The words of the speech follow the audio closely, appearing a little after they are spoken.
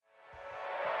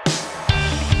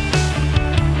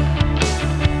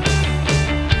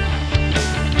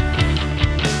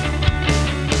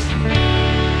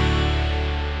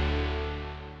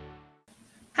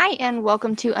and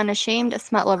welcome to Unashamed, a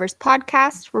Smut Lovers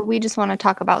podcast, where we just want to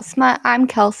talk about smut. I'm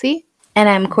Kelsey. And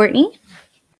I'm Courtney.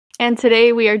 And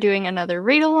today we are doing another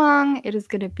read-along. It is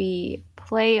going to be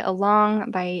Play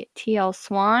Along by T.L.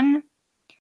 Swan,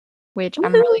 which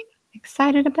I'm really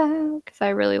excited about because I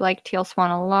really like T.L.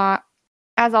 Swan a lot.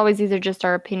 As always, these are just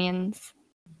our opinions.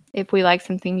 If we like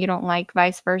something you don't like,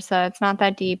 vice versa. It's not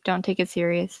that deep. Don't take it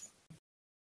serious.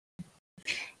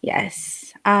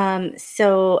 Yes.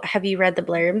 So have you read the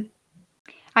blurb?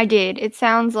 I did. It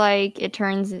sounds like it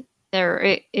turns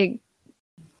there. It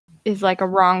is like a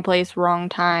wrong place, wrong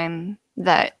time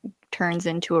that turns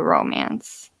into a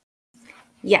romance.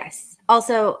 Yes.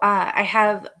 Also, I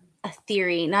have a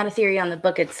theory, not a theory on the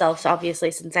book itself,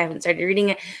 obviously, since I haven't started reading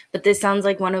it, but this sounds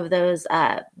like one of those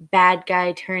bad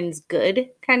guy turns good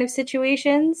kind of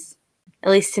situations, at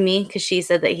least to me, because she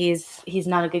said that he's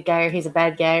not a good guy or he's a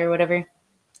bad guy or whatever.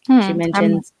 She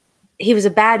mentions he was a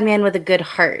bad man with a good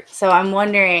heart. So I'm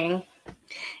wondering,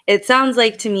 it sounds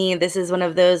like to me this is one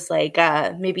of those, like,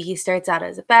 maybe he starts out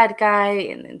as a bad guy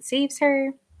and then saves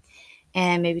her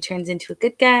and maybe turns into a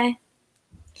good guy.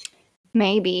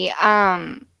 Maybe.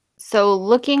 So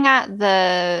looking at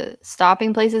the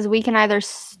stopping places, we can either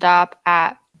stop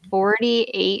at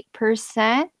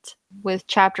 48% with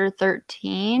chapter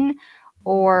 13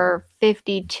 or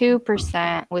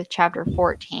 52% with chapter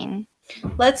 14.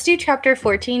 Let's do chapter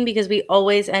 14 because we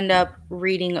always end up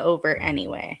reading over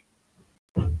anyway.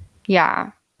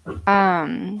 Yeah.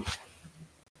 And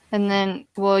then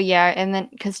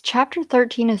because chapter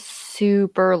 13 is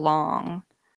super long.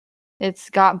 It's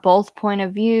got both point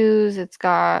of views. It's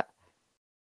got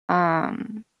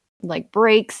like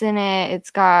breaks in it.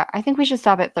 I think we should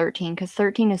stop at 13 because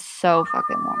 13 is so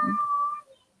fucking long.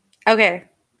 Okay.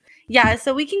 Yeah,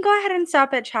 so we can go ahead and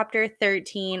stop at chapter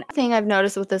 13. The thing I've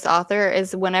noticed with this author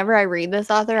is whenever I read this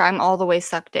author, I'm all the way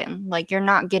sucked in. Like, you're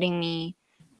not getting me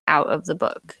out of the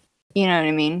book. You know what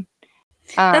I mean?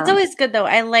 That's always good, though.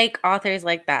 I like authors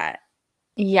like that.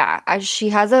 Yeah, she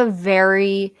has a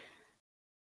very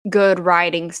good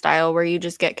writing style where you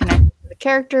just get connected to the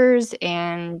characters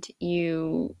and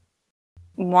you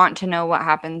want to know what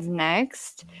happens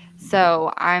next.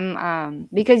 So I'm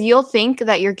because you'll think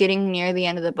that you're getting near the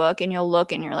end of the book and you'll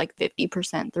look and you're like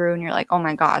 50% through and you're like, oh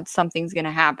my god, something's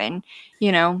gonna happen,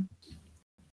 you know?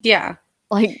 Yeah.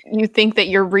 Like, you think that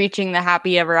you're reaching the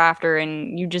happy ever after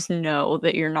and you just know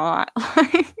that you're not.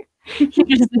 You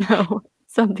just know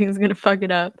something's gonna fuck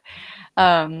it up.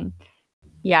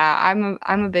 Yeah,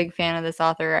 I'm a big fan of this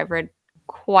author. I've read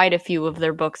quite a few of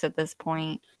their books at this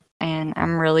point, and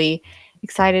I'm really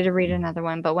excited to read another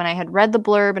one. But when I had read the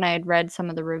blurb and I had read some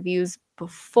of the reviews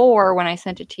before when I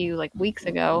sent it to you like weeks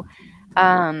ago,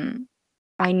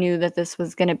 I knew that this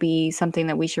was going to be something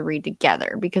that we should read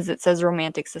together because it says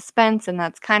romantic suspense, and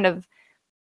that's kind of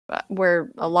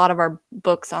where a lot of our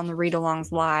books on the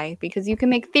read-alongs lie, because you can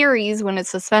make theories when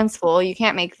it's suspenseful. You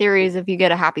can't make theories if you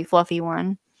get a happy, fluffy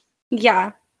one.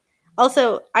 Yeah.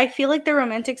 Also, I feel like the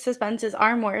romantic suspenses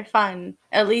are more fun,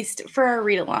 at least for our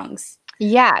read-alongs.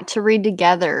 Yeah, to read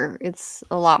together, it's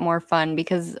a lot more fun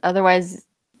because otherwise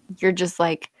you're just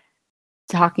like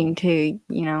talking to,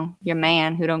 your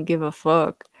man who don't give a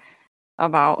fuck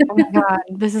about, oh my god,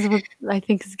 this is what I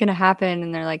think is gonna happen,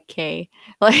 and they're like, "Okay."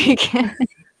 Like,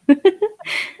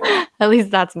 at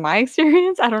least that's my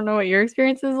experience. I don't know what your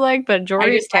experience is like, but Jory,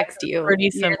 I just text you.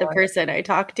 Pretty You're the person I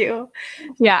talk to.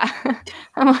 Yeah.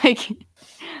 I'm like,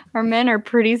 our men are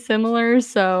pretty similar,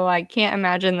 so I can't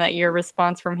imagine that your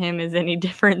response from him is any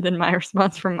different than my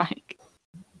response from Mike.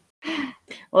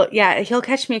 Well, yeah, he'll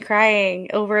catch me crying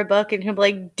over a book and he'll be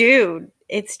like, dude,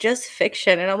 it's just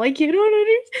fiction. And I'm like, you don't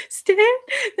understand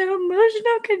the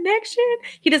emotional connection.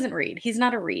 He doesn't read. He's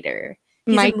not a reader.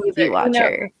 He's Mike, a movie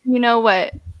watcher. You know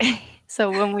what?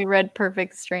 So when we read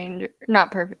Perfect Strangers,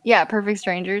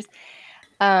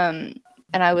 and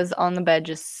I was on the bed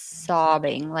just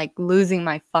sobbing, like losing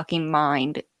my fucking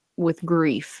mind with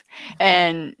grief.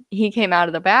 And he came out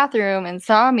of the bathroom and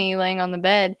saw me laying on the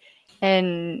bed,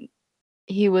 and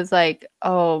he was like,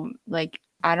 "Oh, like,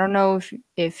 I don't know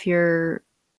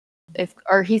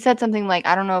or he said something like,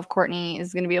 I don't know if Courtney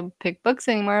is going to be able to pick books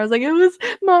anymore." I was like, "It was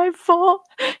my fault."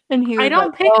 And he was I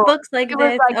don't pick books like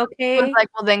this, okay? He was like,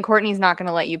 "Well, then Courtney's not going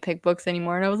to let you pick books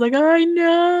anymore." And I was like, "I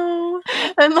know."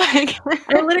 And like,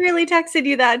 I literally texted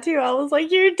you that too. I was like,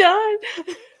 you're done.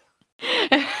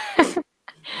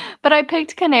 But I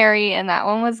picked Canary, and that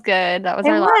one was good. That was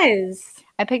our last.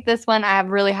 I picked this one. I have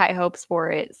really high hopes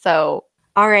for it. So,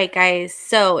 all right, guys.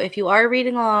 So if you are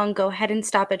reading along, go ahead and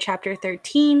stop at chapter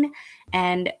 13,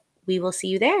 and we will see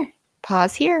you there.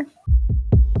 Pause here.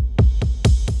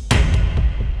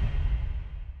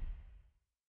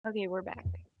 Okay, we're back.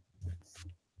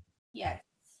 Yes.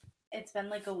 It's been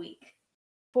like a week.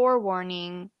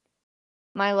 Forewarning,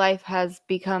 my life has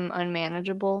become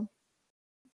unmanageable.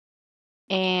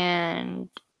 And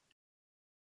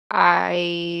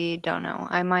I don't know.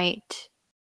 I might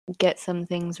get some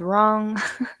things wrong.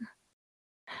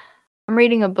 I'm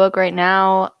reading a book right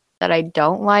now that I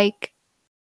don't like.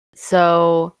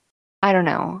 So, I don't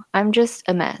know. I'm just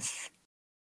a mess.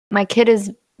 My kid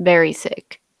is very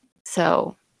sick.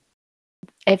 So,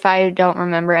 if I don't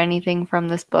remember anything from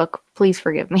this book, please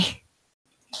forgive me.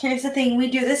 Here's the thing, we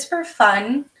do this for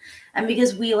fun and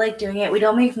because we like doing it. We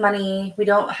don't make money, we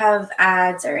don't have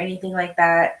ads or anything like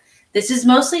that. This is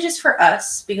mostly just for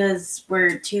us because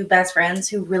we're two best friends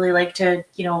who really like to,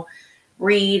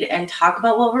 read and talk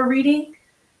about what we're reading.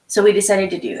 So we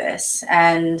decided to do this.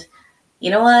 And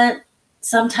you know what?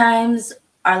 Sometimes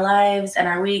our lives and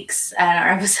our weeks and our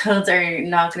episodes are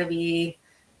not going to be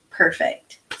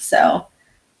perfect. So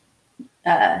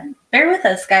bear with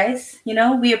us, guys.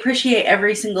 We appreciate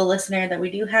every single listener that we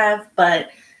do have,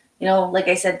 but like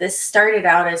I said, this started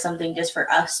out as something just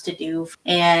for us to do,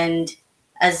 and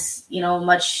as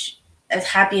much as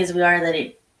happy as we are that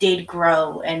it did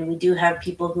grow, and we do have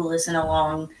people who listen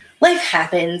along. Life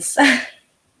happens.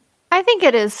 I think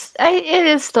it is. It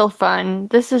is still fun.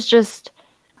 This is just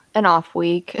an off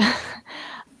week.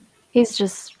 He's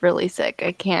just really sick.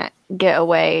 I can't get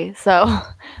away. So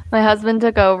my husband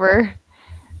took over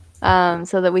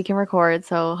so that we can record.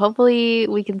 So hopefully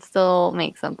we can still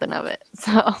make something of it.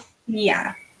 So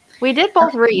Yeah. we did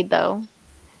both read though.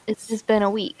 It's just been a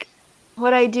week.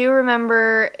 What I do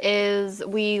remember is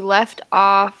we left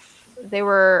off, they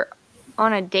were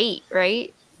on a date,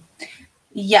 right?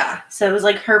 Yeah. So it was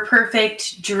like her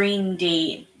perfect dream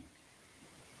date.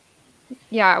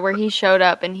 Yeah, where he showed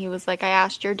up and he was like, I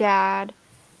asked your dad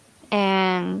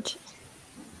and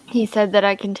he said that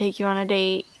I can take you on a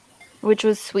date, which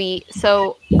was sweet.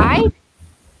 So I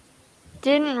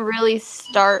didn't really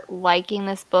start liking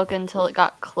this book until it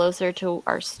got closer to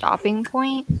our stopping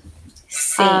point.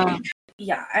 Same.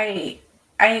 Yeah, I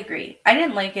agree. I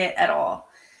didn't like it at all.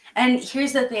 And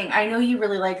here's the thing. I know you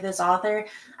really like this author.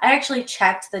 I actually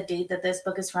checked the date that this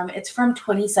book is from. It's from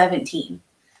 2017. Yeah,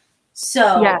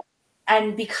 So,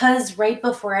 and because right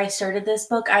before I started this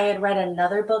book, I had read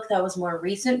another book that was more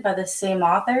recent by the same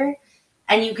author.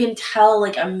 And you can tell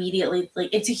like immediately, like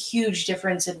it's a huge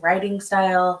difference in writing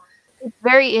style. it's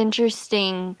very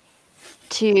interesting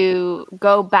to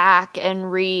go back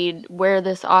and read where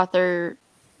this author,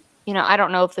 I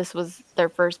don't know if this was their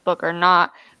first book or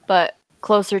not, but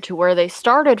closer to where they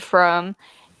started from.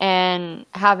 And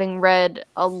having read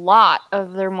a lot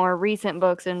of their more recent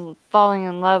books and falling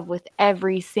in love with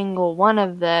every single one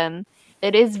of them,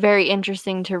 it is very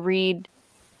interesting to read.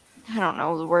 I don't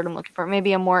know the word I'm looking for,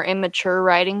 maybe a more immature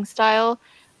writing style.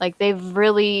 Like they've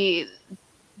really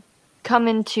come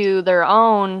into their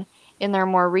own in their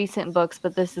more recent books,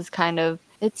 but this is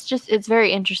it's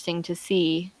very interesting to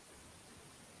see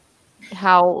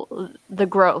how the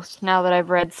growth, now that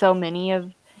I've read so many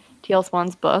of T.L.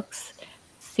 Swan's books,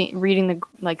 seeing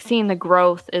the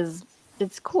growth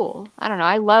it's cool. I don't know.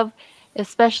 I love,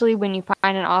 especially when you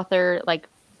find an author like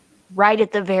right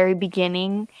at the very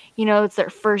beginning, it's their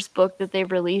first book that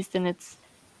they've released and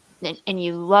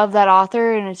you love that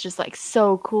author and it's just like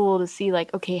so cool to see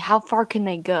like, okay, how far can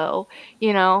they go?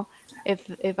 You know,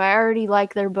 if I already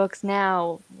like their books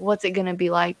now, what's it going to be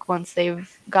like once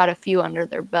they've got a few under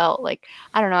their belt? Like,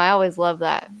 I don't know, I always love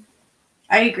that.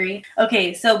 I agree.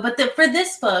 Okay, so but for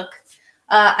this book,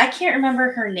 I can't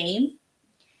remember her name.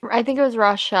 I think it was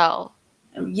Rochelle.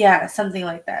 Yeah, something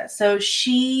like that. So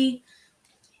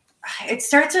it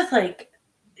starts with like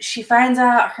she finds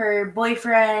out her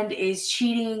boyfriend is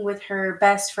cheating with her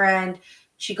best friend.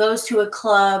 She goes to a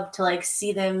club to like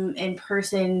see them in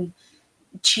person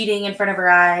cheating in front of her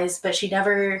eyes, but she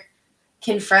never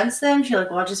confronts them. She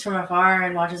like watches from afar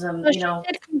and watches them, So she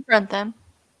did confront them.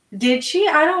 Did she?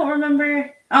 I don't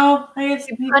remember. Oh, I guess.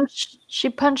 She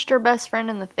punched her best friend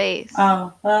in the face.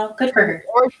 Oh, well, good for her.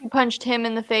 Or she punched him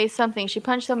in the face, something. She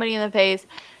punched somebody in the face.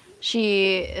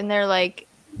 And they're like,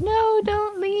 no,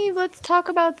 don't leave. Let's talk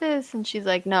about this. And she's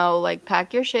like, no, like,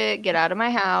 pack your shit, get out of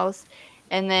my house.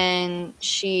 And then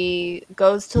she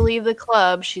goes to leave the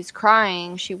club. She's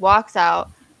crying. She walks out,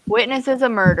 witnesses a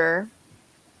murder.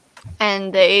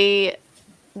 And the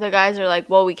guys are like,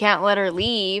 well, we can't let her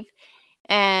leave.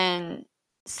 And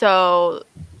so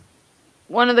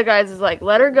one of the guys is like,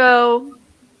 let her go.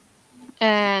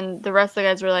 And the rest of the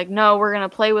guys were like, no, we're going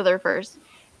to play with her first.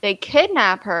 They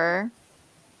kidnap her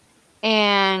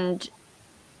and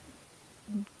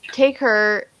take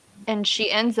her, and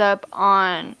she ends up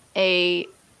on a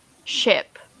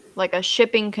ship, like a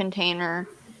shipping container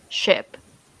ship.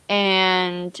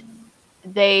 And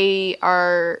they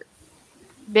are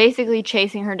basically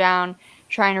chasing her down,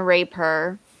 trying to rape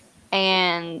her.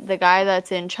 And the guy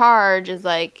that's in charge is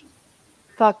like,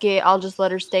 fuck it, I'll just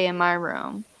let her stay in my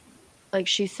room. Like,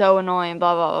 she's so annoying,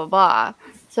 blah, blah, blah, blah.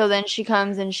 So then she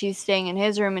comes and she's staying in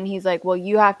his room, and he's like, well,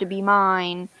 you have to be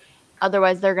mine,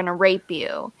 otherwise they're gonna rape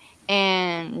you.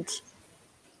 And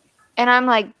I'm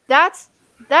like, that's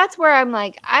where I'm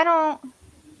like, I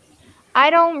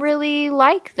don't really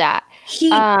like that.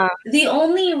 He Um, the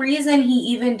only reason he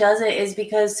even does it is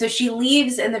because so she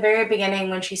leaves in the very beginning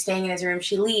when she's staying in his room,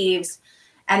 she leaves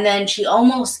and then she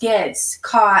almost gets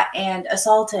caught and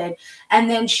assaulted and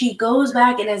then she goes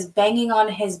back and is banging on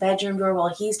his bedroom door while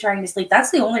he's trying to sleep.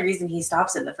 That's the only reason he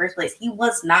stops in the first place. He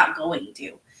was not going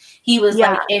to. He was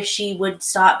yeah, like, if she would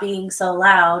stop being so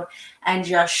loud and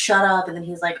just shut up, and then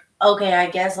he's like, okay, I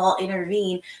guess I'll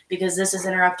intervene because this is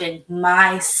interrupting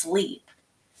my sleep.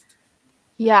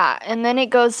 yeah, and then it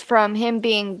goes from him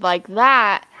being like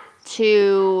that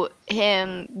to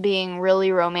him being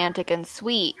really romantic and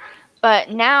sweet.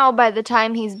 But now, by the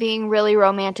time he's being really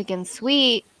romantic and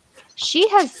sweet, she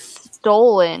has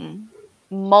stolen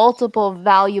multiple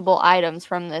valuable items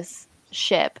from this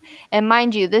ship. And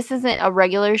mind you, this isn't a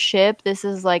regular ship, this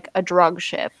is like a drug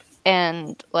ship.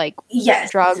 And like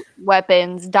Yes. drug,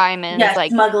 weapons, diamonds, Yes,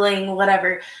 like smuggling,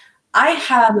 whatever. I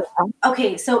have yeah.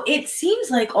 okay, so it seems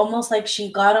like almost like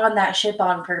she got on that ship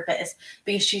on purpose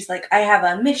because she's like, I have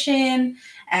a mission,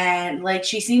 and like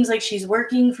she seems like she's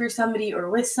working for somebody or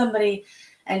with somebody,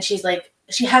 and she's like,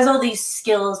 she has all these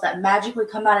skills that magically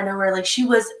come out of nowhere. Like she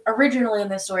was originally in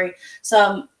this story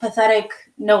some pathetic,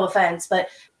 no offense, but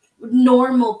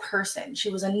normal person. She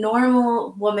was a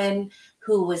normal woman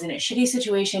who was in a shitty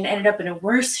situation, ended up in a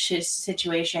worse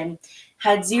situation,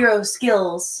 had zero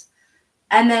skills,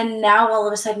 and then now all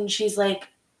of a sudden she's like,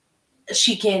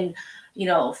 she can,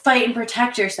 fight and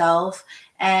protect herself,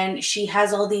 and she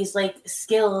has all these like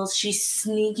skills. She's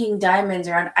sneaking diamonds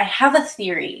around. I have a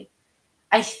theory.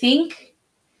 I think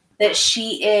that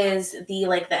she is the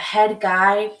head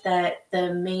guy that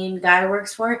the main guy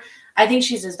works for. I think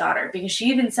she's his daughter because she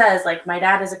even says like, my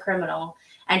dad is a criminal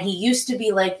and he used to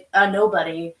be like a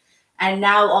nobody, and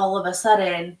now all of a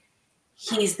sudden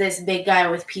he's this big guy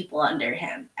with people under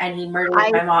him and he murdered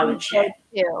I my mom think and so shit.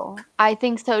 too. I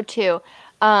think so too.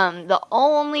 The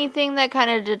only thing that kind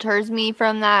of deters me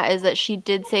from that is that she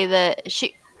did say that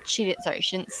she did sorry,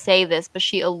 she didn't say this, but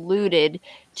she alluded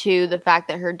to the fact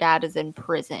that her dad is in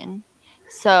prison.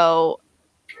 So,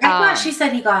 I thought she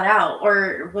said he got out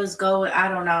or was going. I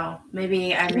don't know.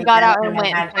 Maybe I he made got that up out in and my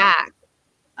went head. back.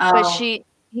 But Oh,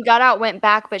 he got out, went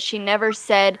back, but she never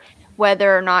said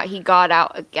whether or not he got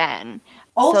out again.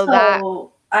 So that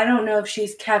also, I don't know if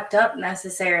she's kept up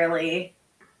necessarily.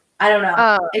 I don't know.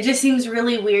 uh It just seems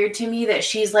really weird to me that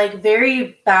she's like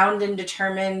very bound and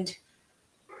determined,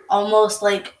 almost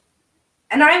like.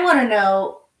 And I want to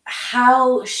know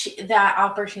how that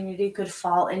opportunity could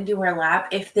fall into her lap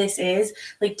if this is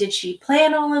like, did she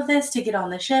plan all of this to get on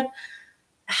the ship?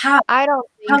 How I don't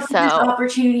how think could this so.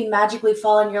 opportunity magically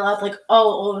fall in your lap? Like,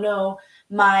 oh no,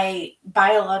 my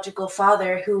biological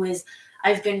father, who is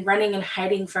I've been running and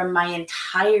hiding from my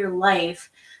entire life,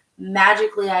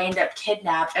 magically I end up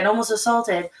kidnapped and almost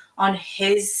assaulted on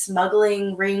his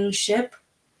smuggling ring ship.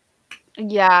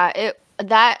 Yeah, it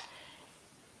that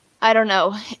I don't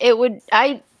know.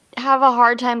 I have a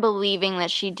hard time believing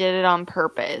that she did it on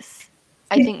purpose.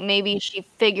 I think maybe she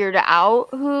figured out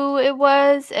who it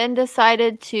was and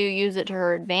decided to use it to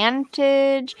her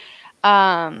advantage.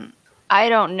 Um, I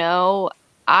don't know.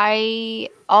 I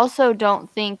also don't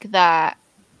think that,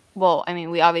 well, I mean,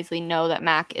 we obviously know that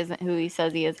Mac isn't who he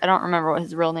says he is. I don't remember what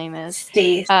his real name is.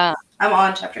 Stace. Uh, I'm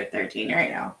on chapter 13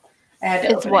 right now. I had to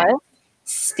it's open it. what?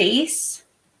 Stace?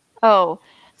 Oh,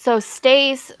 so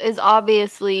Stace is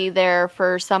obviously there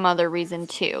for some other reason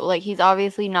too. Like he's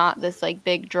obviously not this like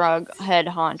big drug head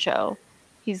honcho.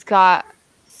 He's got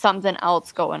something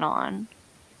else going on.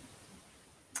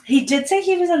 He did say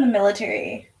he was in the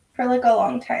military for like a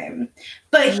long time.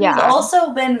 But he's Yeah.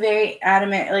 also been very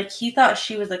adamant. Like he thought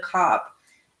she was a cop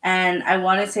and I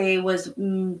want to say was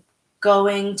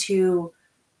going to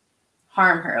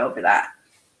harm her over that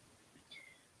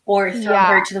or throw Yeah.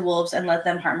 her to the wolves and let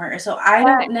them harm her. So I But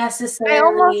don't I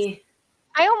almost necessarily.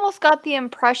 I almost got the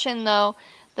impression though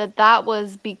that that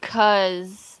was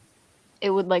because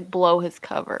it would like blow his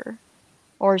cover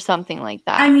or something like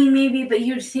I that. mean, maybe, but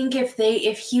you'd think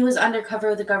if he was undercover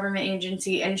with a government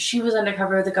agency and she was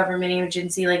undercover with a government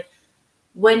agency, like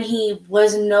when he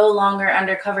was no longer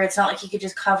undercover, it's not like he could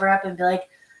just cover up and be like,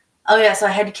 Oh yeah, so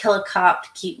I had to kill a cop to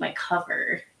keep my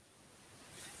cover.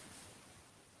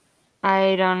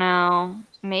 I don't know.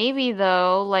 Maybe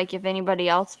though, like if anybody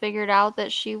else figured out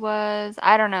that she was,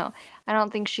 I don't know. I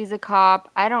don't think she's a cop.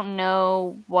 I don't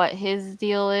know what his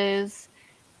deal is.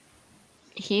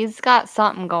 He's got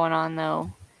something going on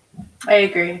though. I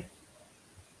agree.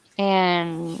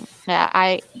 And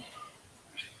yeah,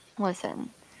 listen,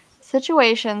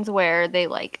 situations where they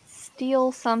like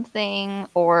steal something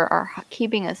or are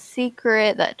keeping a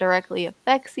secret that directly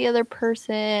affects the other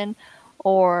person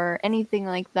or anything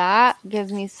like that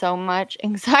gives me so much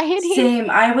anxiety. Same.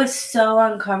 I was so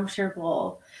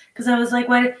uncomfortable because I was like,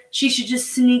 "What? She should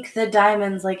just sneak the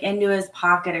diamonds like into his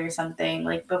pocket or something,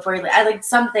 like before I like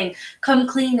something. Come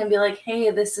clean and be like, hey,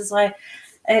 this is why."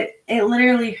 It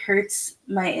literally hurts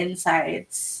my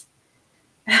insides.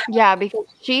 Yeah, because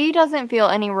she doesn't feel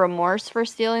any remorse for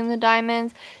stealing the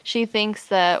diamonds. She thinks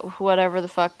that whatever the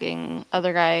fucking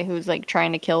other guy who's like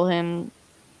trying to kill him,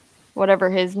 whatever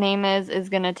his name is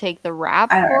gonna take the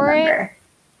rap I don't for it. remember.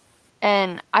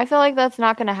 And I feel like that's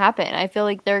not gonna happen. I feel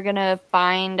like they're gonna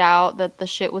find out that the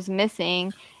shit was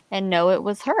missing and know it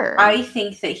was her. I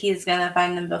think that he's gonna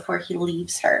find them before he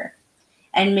leaves her,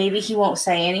 and maybe he won't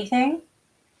say anything,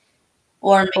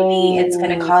 or maybe it's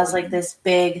going to Oh. cause like this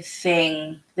big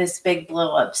thing, this big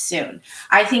blow up soon.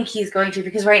 I think he's going to,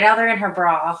 because right now they're in her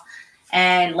bra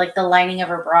and like the lining of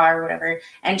her bra or whatever,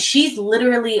 and she's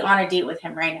literally on a date with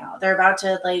him right now. They're about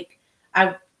to like,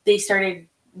 they started,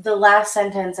 the last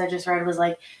sentence I just read was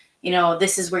like,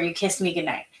 this is where you kiss me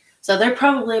goodnight. So they're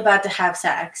probably about to have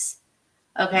sex.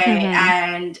 Okay. Mhm.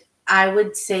 And I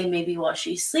would say maybe while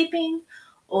she's sleeping,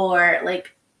 or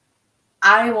like,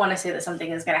 I want to say that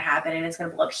something is going to happen and it's going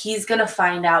to blow up. He's going to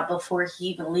find out before he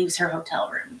even leaves her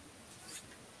hotel room.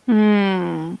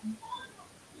 Hmm.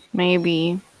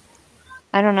 Maybe.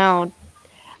 I don't know.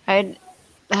 I'd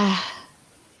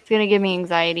it's gonna give me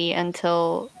anxiety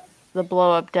until the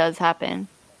blow up does happen.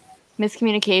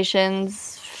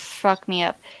 Miscommunications fuck me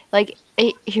up. Like,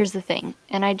 here's the thing,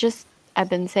 and I've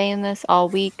been saying this all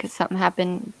week 'cause something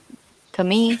happened to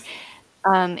me.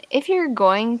 If you're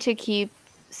going to keep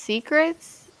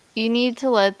secrets, you need to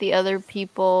let the other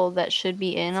people that should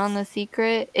be in on the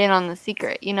secret,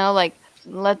 like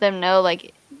let them know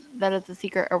like that it's a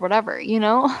secret or whatever,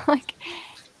 Like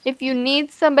if you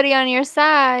need somebody on your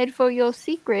side for your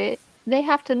secret, they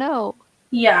have to know.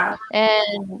 Yeah.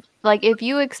 And like if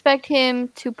you expect him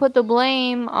to put the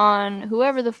blame on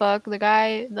whoever the fuck,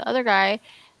 the other guy,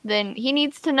 then he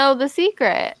needs to know the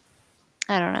secret.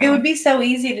 I don't It would know. be so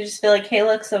easy to just be like, hey,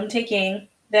 look, so I'm taking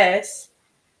this.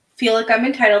 Feel like I'm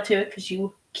entitled to it because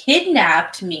you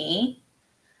kidnapped me.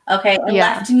 Okay. And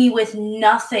Yeah. left me with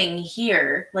nothing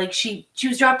here. Like she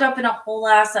was dropped up in a whole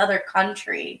ass other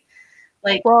country.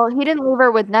 Like, Well, he didn't leave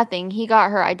her with nothing. He got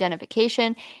her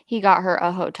identification, he got her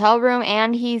a hotel room,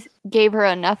 and he gave her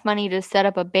enough money to set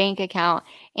up a bank account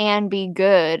and be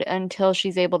good until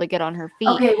she's able to get on her feet,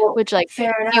 okay, well, which, like,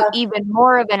 fair makes you enough. even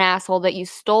more of an asshole that you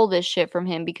stole this shit from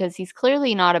him because he's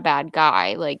clearly not a bad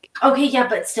guy. Like, Okay, yeah,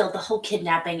 but still the whole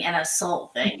kidnapping and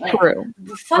assault thing. Like, true,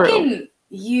 true, fucking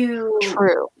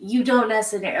true. you don't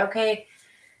necessarily, okay?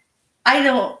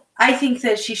 I think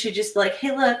that she should just be like,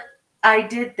 hey, look, I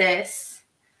did this.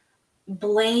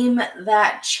 Blame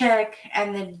that chick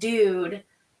and the dude,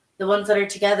 the ones that are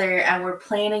together, and we're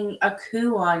planning a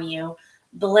coup on you.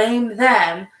 Blame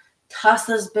them. Toss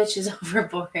those bitches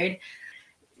overboard.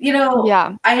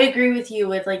 Yeah, I agree with you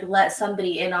with like let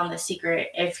somebody in on the secret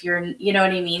if you know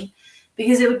what I mean?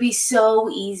 Because it would be so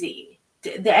easy.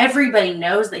 Everybody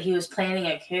knows that he was planning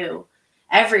a coup.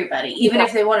 Everybody, even yeah,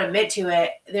 if they won't admit to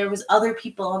it, there was other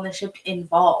people on the ship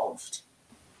involved.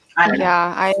 I don't know.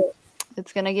 yeah.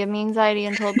 It's gonna give me anxiety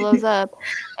until it blows up,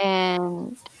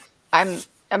 and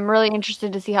I'm really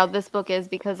interested to see how this book is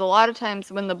because a lot of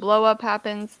times when the blow up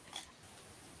happens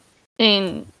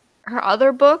in her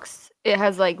other books, it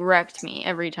has like wrecked me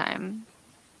every time.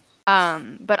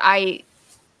 But I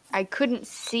couldn't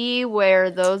see where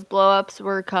those blow ups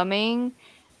were coming.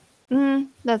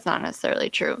 That's not necessarily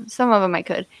true. Some of them I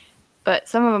could, but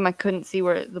some of them I couldn't see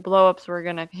where the blow ups were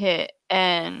gonna hit,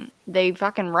 and they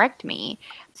fucking wrecked me.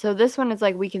 So this one is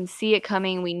like we can see it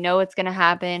coming. We know it's gonna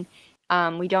happen.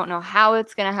 We don't know how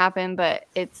it's gonna happen, but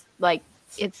it's like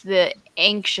it's the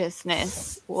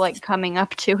anxiousness like coming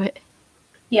up to it.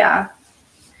 Yeah,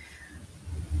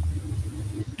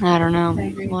 I don't I know.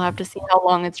 agree. We'll have to see how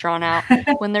long it's drawn out.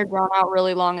 When they're drawn out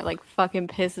really long, it like fucking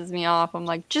pisses me off. I'm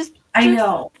like, I just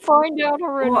know. find out Well,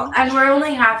 already. and we're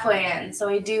only halfway in, so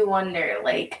I do wonder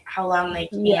like how long they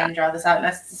Yeah. can draw this out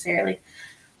necessarily.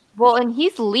 Well, and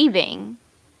he's leaving.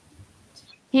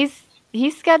 He's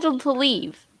scheduled to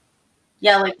leave.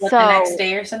 Yeah, like what, the next So,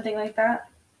 day or something like that?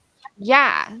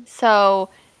 yeah. So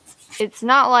it's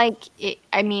not like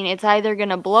it's either going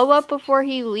to blow up before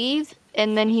he leaves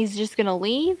and then he's just going to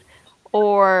leave,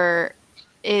 or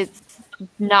it's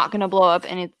not going to blow up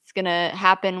and it's going to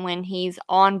happen when he's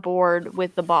on board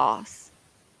with the boss.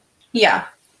 Yeah.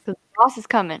 The boss is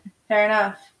coming. Fair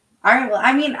enough. All right. Well,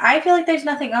 I mean, I feel like there's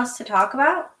nothing else to talk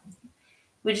about.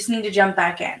 We just need to jump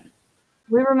back in.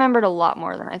 We remembered a lot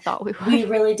more than I thought we would. We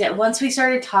really did. Once we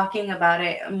started talking about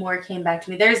it, more came back to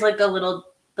me. There's like the little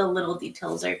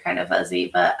details are kind of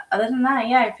fuzzy, but other than that,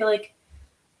 yeah, I feel like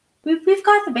we've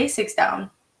got the basics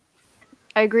down.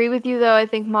 I agree with you, though. I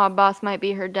think Mob Boss might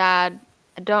be her dad.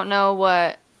 I don't know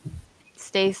what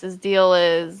Stace's deal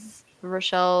is.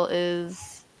 Rochelle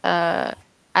is, I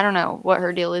don't know what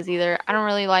her deal is either. I don't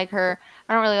really like her.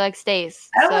 I don't really like Stace.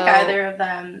 I don't like either of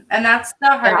them. And that's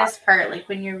the hardest part. Like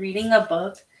when you're reading a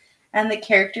book and the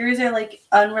characters are like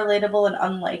unrelatable and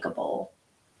unlikable.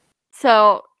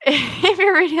 So if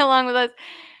you're reading along with us,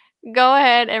 go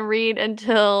ahead and read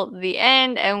until the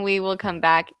end and we will come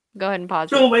back. Go ahead and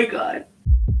pause. Oh my god.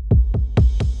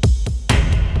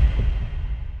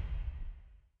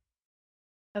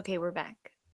 Okay, we're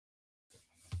back.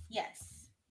 Yes.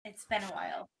 It's been a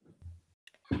while.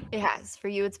 It has. For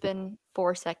you, it's been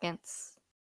 4 seconds.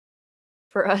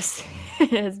 For us,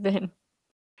 it has been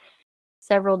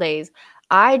several days.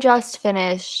 I just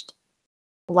finished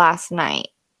last night.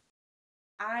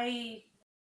 I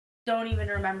don't even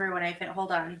remember when I finished.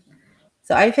 Hold on.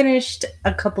 So I finished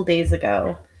a couple days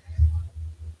ago.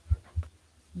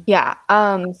 Yeah.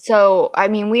 So I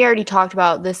mean, we already talked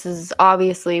about this is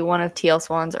obviously one of TL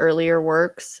Swan's earlier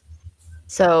works.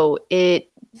 So it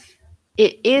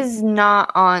is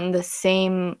not on the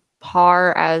same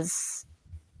par as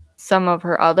some of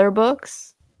her other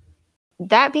books.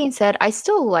 That being said, I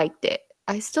still liked it.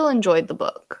 I still enjoyed the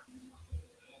book.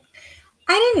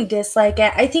 I didn't dislike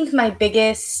it. I think my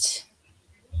biggest,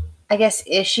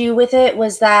 issue with it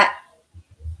was that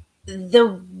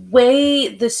the way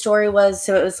the story was,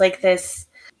 so it was like this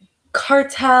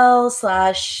cartel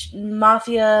 /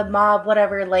 mafia, mob,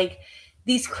 whatever, like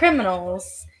these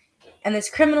criminals and this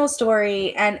criminal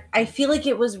story. And I feel like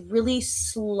it was really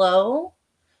slow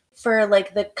for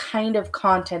like the kind of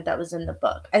content that was in the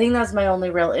book. I think that was my only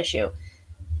real issue.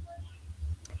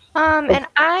 And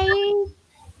I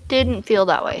didn't feel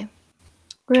that way.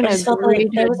 I just felt like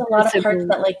there was a lot of parts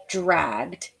that like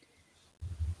dragged.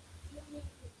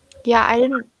 Yeah, I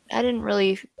didn't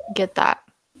really get that.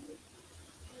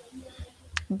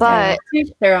 But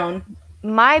their own.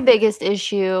 My biggest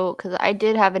issue, because I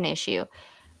did have an issue,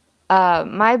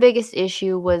 my biggest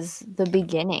issue was the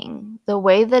beginning. The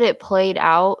way that it played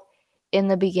out in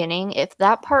the beginning, if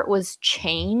that part was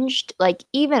changed, like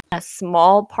even a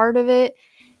small part of it,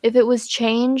 if it was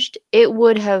changed, it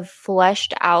would have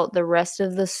fleshed out the rest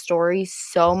of the story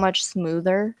so much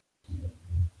smoother.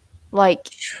 Like,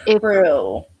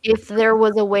 if there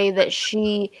was a way that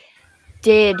she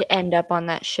did end up on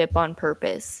that ship on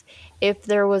purpose, if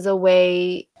there was a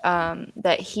way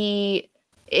that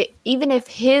even if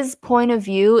his point of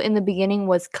view in the beginning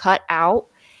was cut out,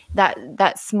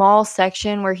 that small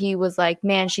section where he was like,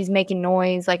 man, she's making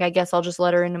noise, like I guess I'll just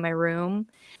let her into my room,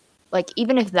 like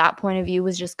even if that point of view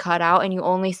was just cut out and you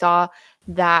only saw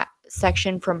that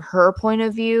section from her point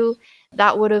of view,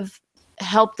 that would have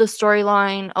helped the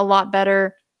storyline a lot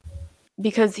better,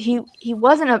 because he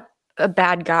wasn't a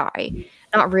bad guy,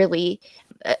 not really,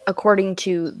 according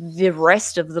to the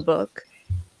rest of the book.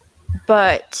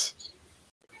 But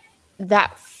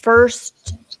that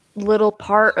first little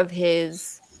part of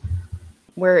his,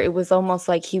 where it was almost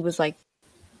like he was like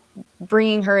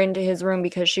bringing her into his room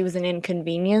because she was an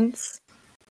inconvenience,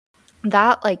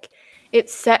 that like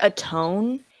it set a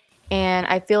tone, and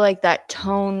I feel like that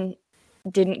tone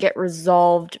didn't get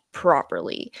resolved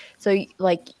properly. So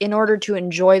like in order to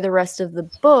enjoy the rest of the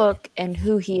book and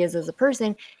who he is as a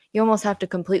person, you almost have to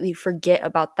completely forget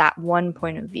about that one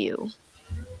point of view.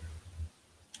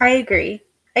 I agree.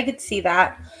 I could see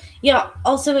that. Yeah,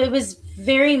 also it was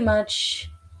very much,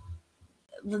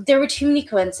 there were too many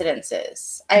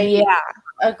coincidences. I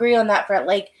agree on that front.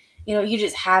 Like, you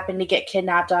just happened to get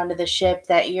kidnapped onto the ship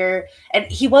and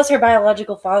he was her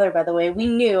biological father, by the way. We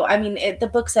knew. I mean, the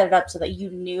book set it up so that you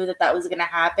knew that was going to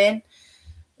happen.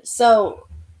 So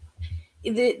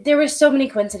there were so many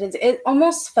coincidences. It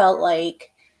almost felt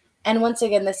like, and once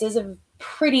again, this is a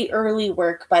pretty early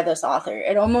work by this author.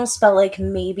 It almost felt like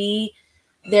maybe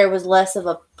there was less of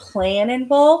a plan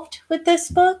involved with this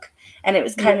book, and it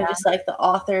was kind of just like the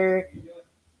author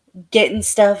getting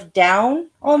stuff down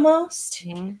almost.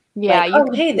 Yeah, like,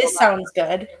 oh, hey, this sounds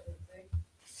good.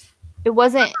 it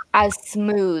wasn't as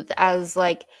smooth as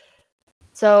like,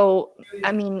 so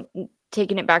I mean,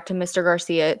 taking it back to Mr.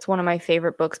 Garcia, it's one of my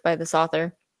favorite books by this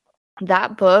author.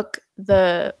 That book,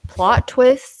 the plot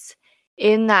twists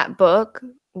in that book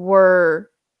were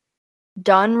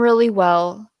done really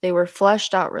well. They were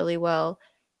fleshed out really well.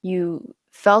 You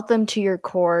felt them to your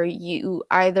core. You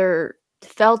either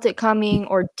felt it coming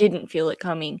or didn't feel it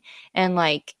coming. And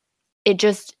like it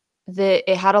just it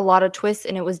had a lot of twists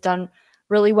and it was done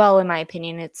really well in my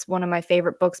opinion. It's one of my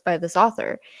favorite books by this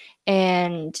author.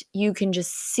 And you can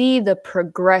just see the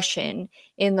progression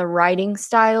in the writing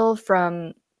style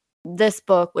from this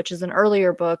book, which is an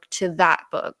earlier book, to that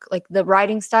book. Like the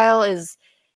writing style is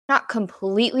not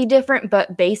completely different,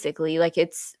 but basically, like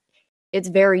it's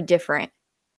very different.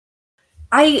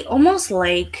 I almost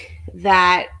like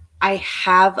that I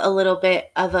have a little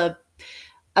bit of a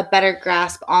better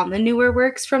grasp on the newer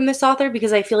works from this author,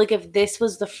 because I feel like if this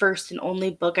was the first and only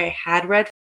book I had read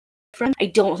from, I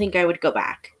don't think I would go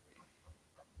back.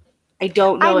 I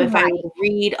don't I know if I might. would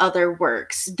read other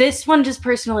works. This one just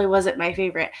personally wasn't my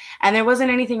favorite. And there wasn't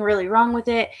anything really wrong with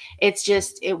it. It's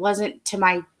just it wasn't to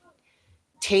my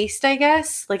taste, I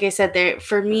guess. Like I said, there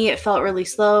for me it felt really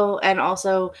slow, and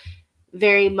also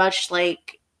very much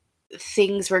like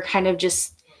things were kind of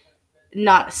just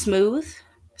not smooth.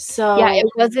 Yeah,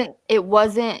 So it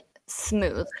wasn't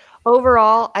smooth.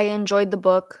 Overall, I enjoyed the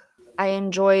book. I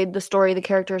enjoyed the story, the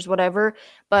characters, whatever,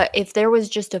 but if there was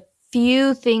just a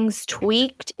few things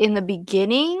tweaked in the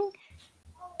beginning,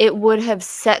 it would have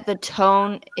set the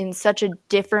tone in such a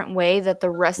different way that the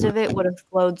rest of it would have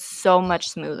flowed so much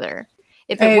smoother.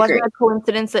 If I it wasn't agree. a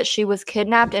coincidence that she was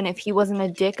kidnapped and if he wasn't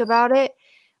a dick about it,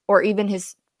 or even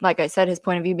his, like I said, his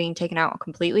point of view being taken out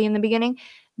completely in the beginning,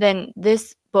 then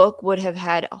this book would have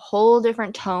had a whole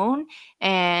different tone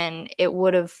and it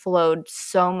would have flowed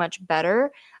so much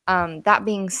better. That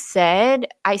being said,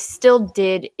 I still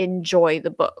did enjoy the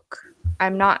book.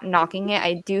 I'm not knocking it.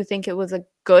 I do think it was a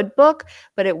good book,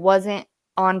 but it wasn't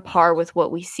on par with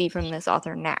what we see from this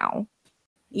author now.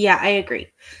 Yeah, I agree.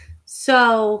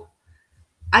 So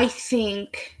I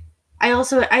think I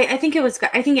think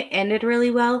I think it ended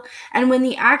really well. And when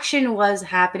the action was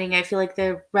happening, I feel like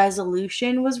the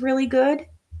resolution was really good.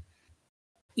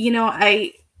 You know,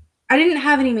 I didn't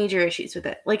have any major issues with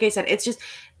it. Like I said, it's just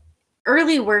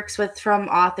early works with from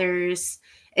authors,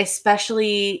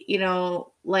 especially, you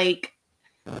know, like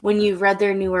when you've read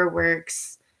their newer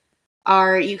works,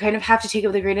 are you kind of have to take it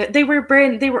with a grain of, they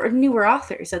were newer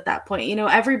authors at that point. You know,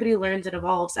 everybody learns and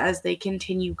evolves as they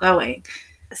continue going.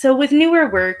 So with newer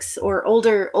works or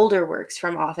older works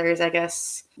from authors, I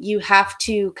guess you have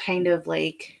to kind of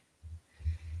like,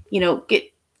 you know,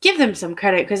 give them some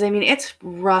credit, because I mean it's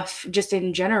rough just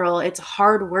in general. It's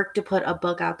hard work to put a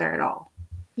book out there at all.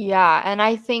 Yeah, and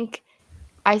I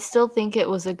still think it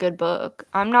was a good book.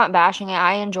 I'm not bashing it.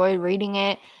 I enjoyed reading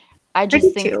it. I I just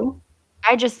do think too.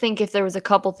 I just think if there was a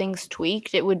couple things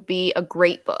tweaked, it would be a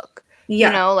great book. You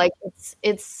Yeah. know, like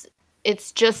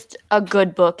it's just a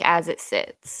good book as it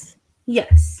sits.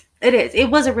 Yes, it is. It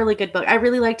was a really good book. I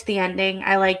really liked the ending.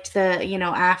 I liked the, you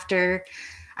know, after.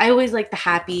 I always like the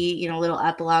happy, you know, little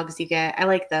epilogues you get. I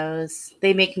like those.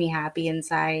 They make me happy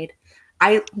inside.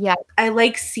 I Yeah. I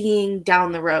like seeing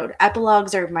down the road.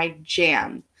 Epilogues are my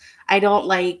jam. I don't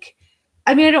like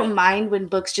I mean, I don't mind when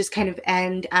books just kind of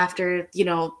end after, you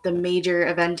know, the major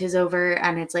event is over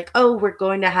and it's like, "Oh, we're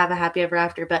going to have a happy ever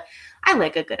after," but I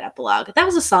like a good epilogue. That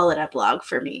was a solid epilogue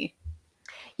for me.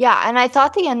 Yeah, and I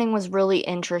thought the ending was really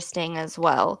interesting as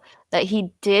well, that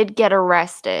he did get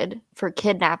arrested for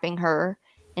kidnapping her,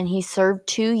 and he served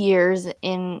 2 years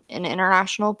in an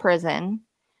international prison,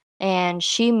 and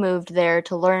she moved there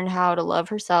to learn how to love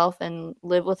herself and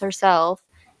live with herself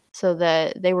so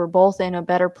that they were both in a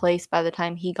better place by the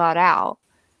time he got out.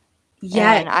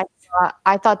 Yes. And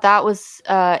I thought that was,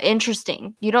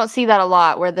 interesting. You don't see that a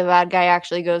lot where the bad guy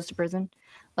actually goes to prison.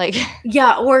 Like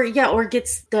Or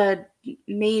gets the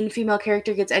main female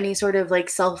character gets any sort of like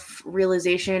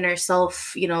self-realization or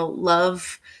self, you know,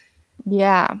 love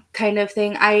yeah. kind of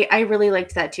thing. I really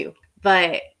liked that too.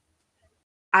 But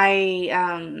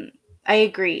I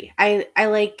agree. I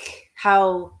like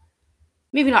how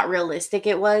maybe not realistic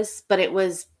it was, but it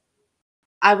was,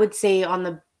 I would say, on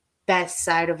the best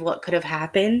side of what could have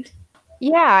happened.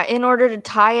 Yeah, in order to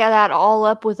tie that all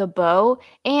up with a bow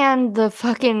and the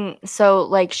fucking so,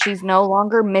 like, she's no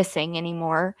longer missing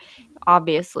anymore,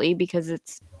 obviously, because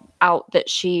it's out that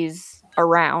she's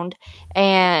around,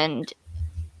 and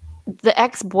the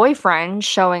ex-boyfriend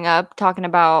showing up talking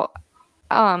about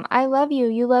I love you,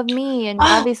 you love me, and Oh,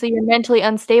 obviously you're mentally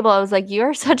unstable. I was like,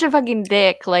 you're such a fucking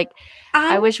dick. Like,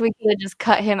 I I wish we could have just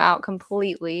cut him out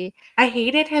completely. I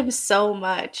hated him so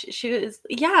much. He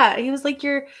was like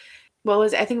your what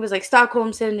was it? I think it was like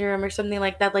Stockholm syndrome or something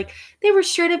like that. Like they were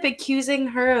straight up accusing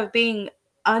her of being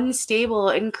unstable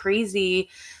and crazy.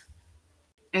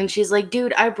 And she's like,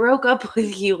 dude, I broke up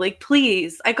with you. Like,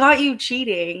 please, I got you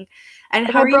cheating. And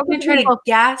Like, how I are you broke going up to with try him to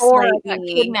before I gaslight got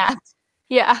me? kidnapped.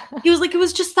 Yeah. He was like, it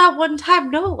was just that one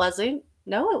time. No, it wasn't.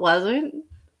 No, it wasn't.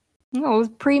 No, it was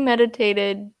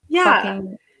premeditated, Yeah,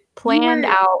 fucking you planned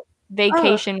were. out Oh,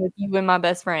 vacation with you and my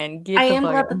best friend. I Get the am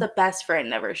fuck glad that out. the best friend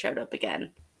never showed up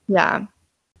again. Yeah.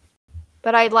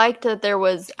 But I liked that there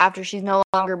was, after she's no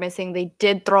longer missing, they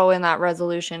did throw in that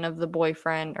resolution of the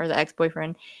boyfriend or the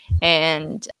ex-boyfriend,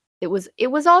 and it was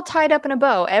all tied up in a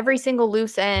bow. Every single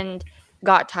loose end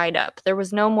got tied up. There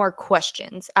was no more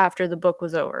questions after the book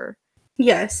was over.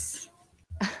 Yes.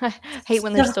 I hate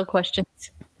when there's So, still questions.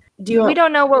 do you We want?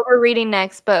 don't know what we're reading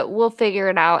next, but we'll figure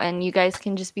it out and you guys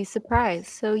can just be surprised.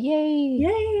 So yay.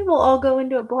 Yay! We'll all go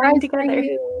into it blind Surprise for together.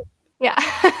 you. Yeah.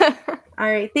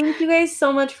 All right. Thank you guys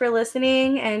so much for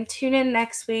listening, and tune in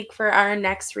next week for our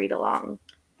next read along.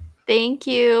 Thank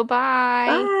you. Bye.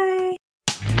 Bye.